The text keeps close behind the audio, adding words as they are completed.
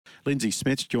Lindsey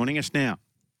Smith's joining us now.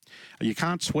 You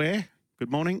can't swear.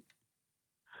 Good morning.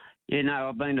 Yeah, no,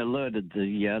 I've been alerted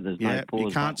there's no pause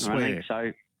you can't button swear. running,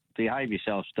 so behave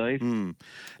yourself, Steve.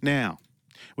 Now,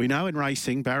 we know in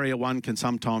racing, barrier one can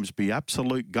sometimes be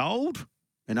absolute gold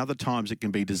and other times it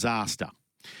can be disaster.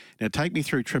 Now, take me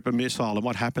through Tripper Missile and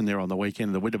what happened there on the weekend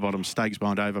of the Winterbottom Stakes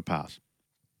Bond Overpass.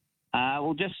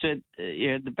 The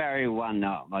barrier one,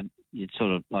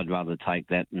 I'd rather take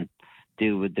that and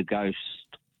deal with the ghosts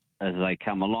as they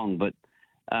come along. But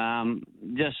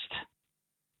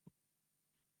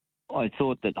I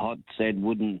thought that Hot said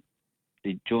wouldn't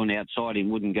be drawn outside him,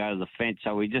 wouldn't go to the fence.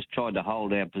 So we just tried to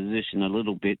hold our position a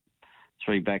little bit,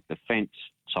 through back the fence.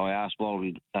 So I asked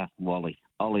Ollie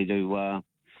to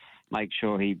make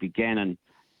sure he began, and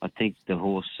I think the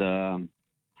horse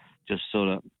just sort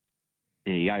of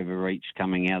he overreached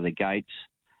coming out of the gates.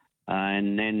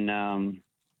 And then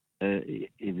if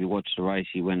you watch the race,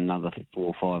 he went another 400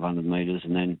 or 500 metres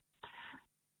and then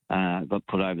got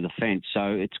put over the fence.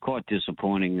 So it's quite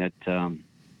disappointing that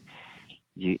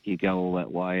you go all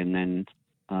that way and then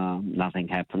nothing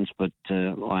happens. But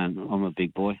I'm a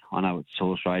big boy. I know it's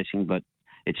horse racing, but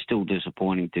it's still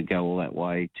disappointing to go all that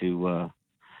way to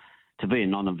be a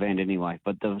non-event anyway.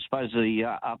 But I suppose the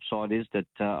upside is that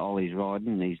Ollie's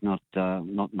riding. He's not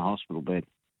in the hospital bed.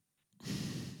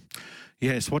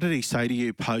 Yes, what did he say to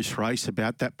you post-race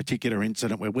about that particular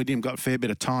incident where William got a fair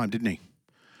bit of time, didn't he?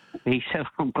 He said,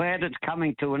 I'm glad it's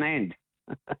coming to an end.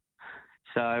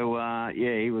 So,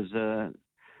 he was...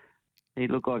 he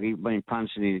looked like he'd been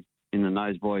punched in the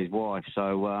nose by his wife.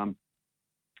 So,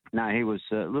 no, he was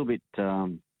a little bit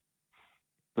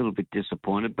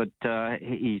disappointed, but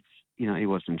he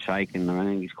wasn't shaken or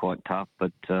anything. He's quite tough,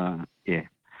 but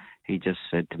he just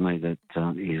said to me that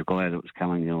he's glad it was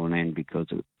coming to an end because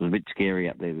it was a bit scary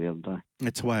up there the other day.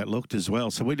 That's the way it looked as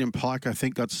well. So William Pike, I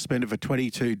think, got suspended for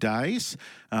 22 days.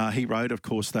 He rode, of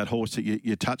course, that horse that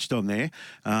you touched on there,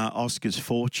 Oscar's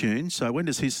Fortune. So when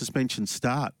does his suspension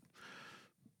start?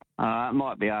 It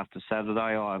might be after Saturday.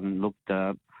 I haven't looked.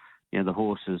 The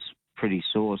horse is pretty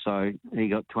sore, so he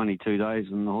got 22 days,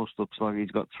 and the horse looks like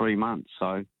he's got 3 months.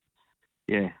 So,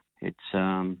 yeah, it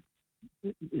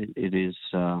is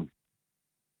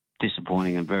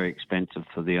disappointing and very expensive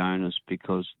for the owners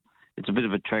because it's a bit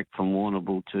of a trek from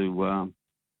Warrnambool to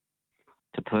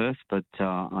Perth. But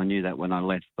I knew that when I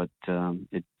left. But as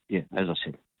I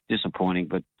said, disappointing.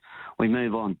 But we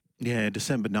move on. Yeah,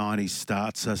 December 9 he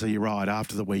starts, so you're right,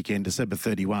 after the weekend, December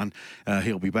 31,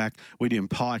 he'll be back, William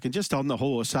Pike. And just on the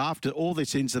horse, after all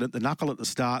this incident, the knuckle at the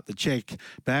start, the check,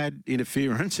 bad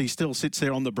interference, he still sits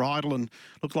there on the bridle and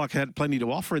looked like he had plenty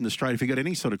to offer in the straight if he got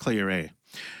any sort of clear air.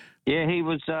 Yeah, he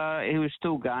was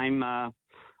still game up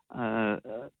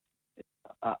the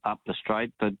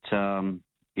straight, but,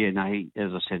 he,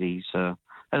 as I said, he's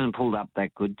hasn't pulled up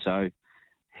that good, so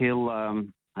he'll...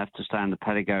 have to stay in the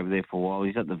paddock over there for a while.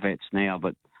 He's at the vets now,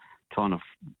 but trying to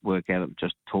work out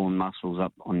just torn muscles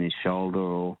up on his shoulder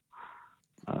or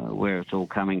where it's all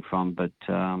coming from. But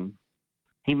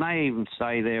he may even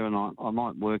stay there, and I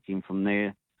might work him from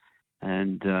there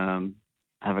and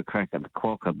have a crack at the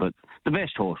quokka. But the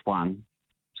best horse won,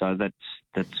 so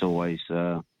that's always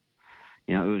it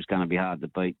was going to be hard to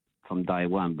beat from day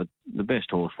one. But the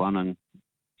best horse won, and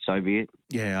so be it.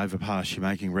 Yeah, overpass you're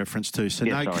making reference to. So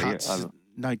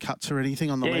no cuts or anything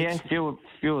on the legs? Yeah,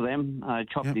 few of them.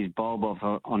 Chopped his bulb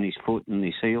off on his foot and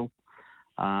his heel.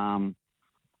 But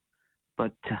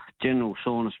general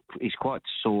soreness, he's quite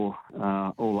sore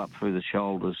all up through the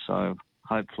shoulders, so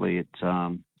hopefully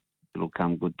it'll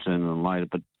come good sooner than later.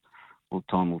 But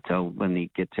time will tell when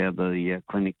he gets out of the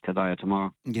clinic today or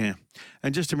tomorrow. Yeah.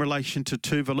 And just in relation to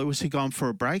Tuvalu, has he gone for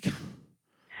a break?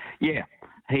 Yeah.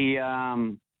 He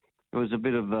it was a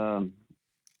bit of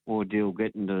ordeal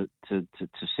getting to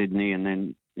Sydney, and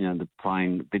then the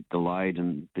plane a bit delayed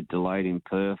in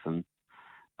Perth, and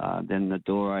then the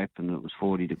door opened. It was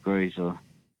 40 degrees.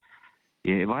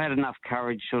 If I had enough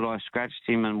courage, should I scratched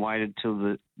him and waited till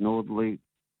the northerly?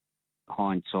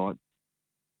 Hindsight,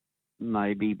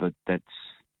 maybe, but that's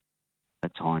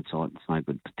hindsight. It's no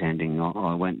good pretending.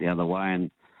 I went the other way,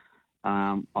 and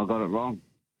I got it wrong.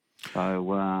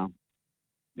 So.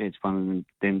 It's one of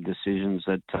them decisions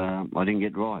that I didn't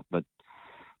get right, but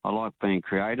I like being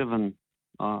creative and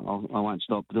I won't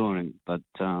stop doing it, but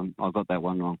I got that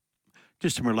one wrong.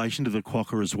 Just in relation to the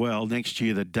quokka as well, next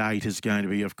year the date is going to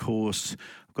be, of course,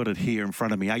 I've got it here in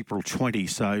front of me, April 20.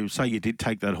 So say you did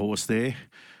take that horse there.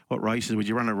 What races? Would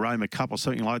you run a Roma Cup or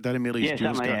something like that? Emily's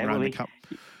Jewels going to Roma Cup.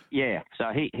 Yeah,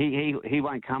 so he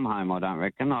won't come home, I don't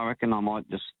reckon. I reckon I might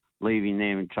just leave him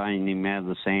there and train him out of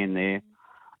the sand there.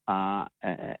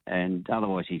 And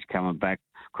otherwise he's coming back.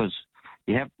 because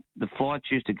the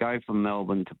flights used to go from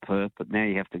Melbourne to Perth, but now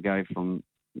you have to go from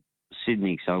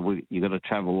Sydney. So you've got to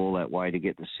travel all that way to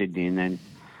get to Sydney, and then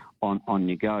on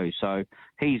you go. So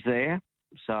he's there.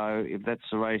 So if that's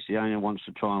the race the owner wants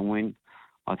to try and win,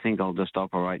 I think I'll just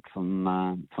operate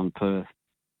from Perth.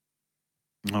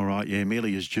 All right, yeah,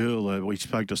 Amelia's Jewel. We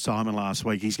spoke to Simon last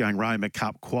week. He's going Roma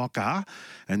Cup Quokka,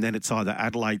 and then it's either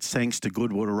Adelaide Sanks to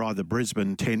Goodwood or either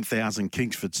Brisbane 10,000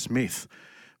 Kingsford Smith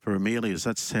for Amelia's.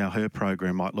 That's how her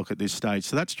program might look at this stage.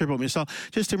 So that's Triple Missile.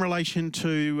 Just in relation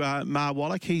to Mar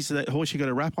Wallach, he's the horse you got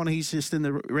a wrap on. He's just in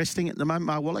the resting at the moment,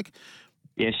 Mar Wallach.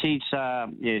 Yeah, she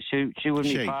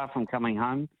wouldn't be far from coming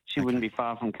home. She wouldn't be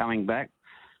far from coming back,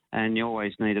 and you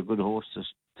always need a good horse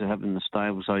to have in the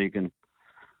stable so you can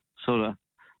sort of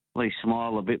at least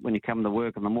smile a bit when you come to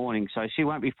work in the morning. So she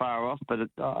won't be far off, but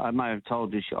I may have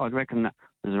told you, I reckon that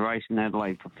there's a race in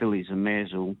Adelaide for fillies and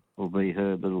mares will be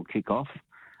her little kick-off.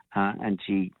 And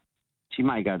she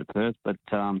may go to Perth, but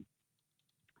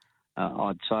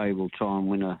I'd say we'll try and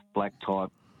win a black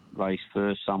type race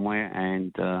first somewhere,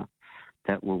 and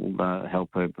that will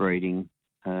help her breeding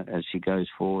as she goes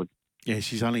forward. Yeah,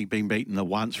 she's only been beaten the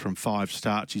once from 5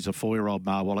 starts. She's a 4-year-old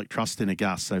Mar Wallach, trust in a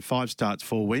gust. So 5 starts,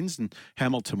 4 wins, and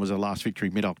Hamilton was her last victory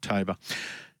mid-October.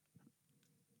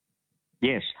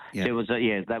 Yes, yeah.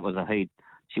 That was a heat.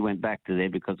 She went back to there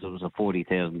because it was a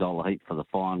 $40,000 heat for the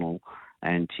final,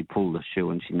 and she pulled a shoe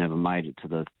and she never made it to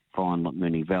the final at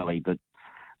Moonee Valley. But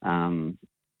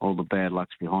all the bad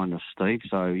luck's behind us, Steve.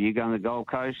 So you going to Gold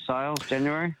Coast sales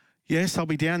January? Yes, I'll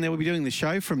be down there. We'll be doing the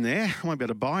show from there. I won't be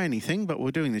able to buy anything, but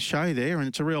we're doing the show there, and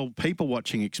it's a real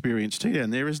people-watching experience too down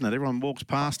there, isn't it? Everyone walks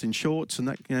past in shorts and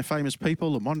that, famous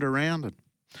people and wander around. And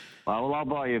well, I'll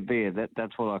buy you a beer.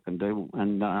 That's what I can do.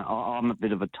 And I'm a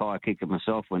bit of a tyre kicker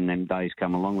myself when them days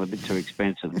come along. They're a bit too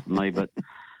expensive for me, but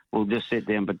we'll just sit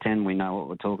there and pretend we know what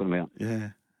we're talking about.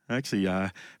 Yeah. Actually,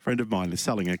 a friend of mine is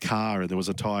selling a car, and there was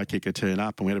a tyre kicker turn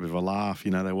up, and we had a bit of a laugh.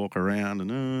 They walk around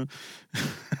and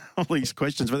all these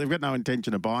questions, but they've got no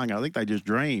intention of buying it. I think they just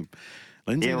dream.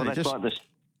 Lindsay, yeah, well, that's like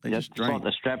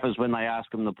the strappers when they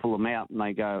ask them to pull them out, and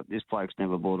they go, "This bloke's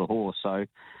never bought a horse." So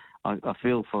I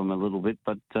feel for them a little bit,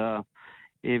 but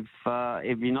if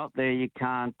you're not there, you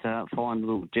can't find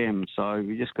little gems. So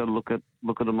you just got to look at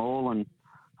them all, and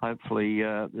hopefully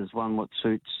there's one what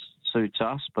suits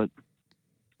us, but.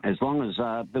 As long as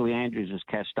Billy Andrews is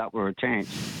cashed up, we're a chance.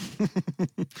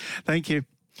 Thank you.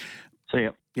 See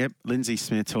ya. Yep, Lindsey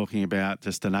Smith talking about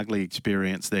just an ugly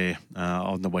experience there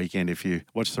on the weekend. If you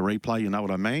watch the replay, you know what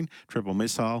I mean. Triple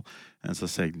Missile, as I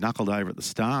said, knuckled over at the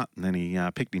start, and then he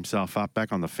picked himself up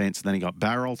back on the fence, and then he got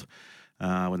barrelled.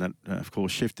 When that, of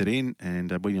course, shifted in,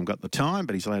 and William got the time,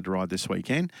 but he's allowed to ride this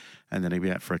weekend, and then he'll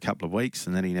be out for a couple of weeks,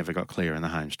 and then he never got clear in the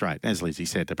home straight. As Lizzie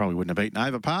said, they probably wouldn't have beaten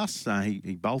Overpass.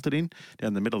 He bolted in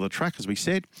down the middle of the track, as we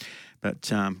said,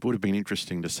 but would have been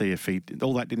interesting to see if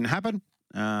all that didn't happen,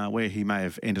 where he may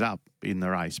have ended up in the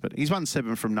race. But he's won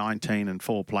 7 from 19 and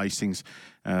 4 placings.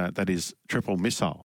 That is Triple Missile.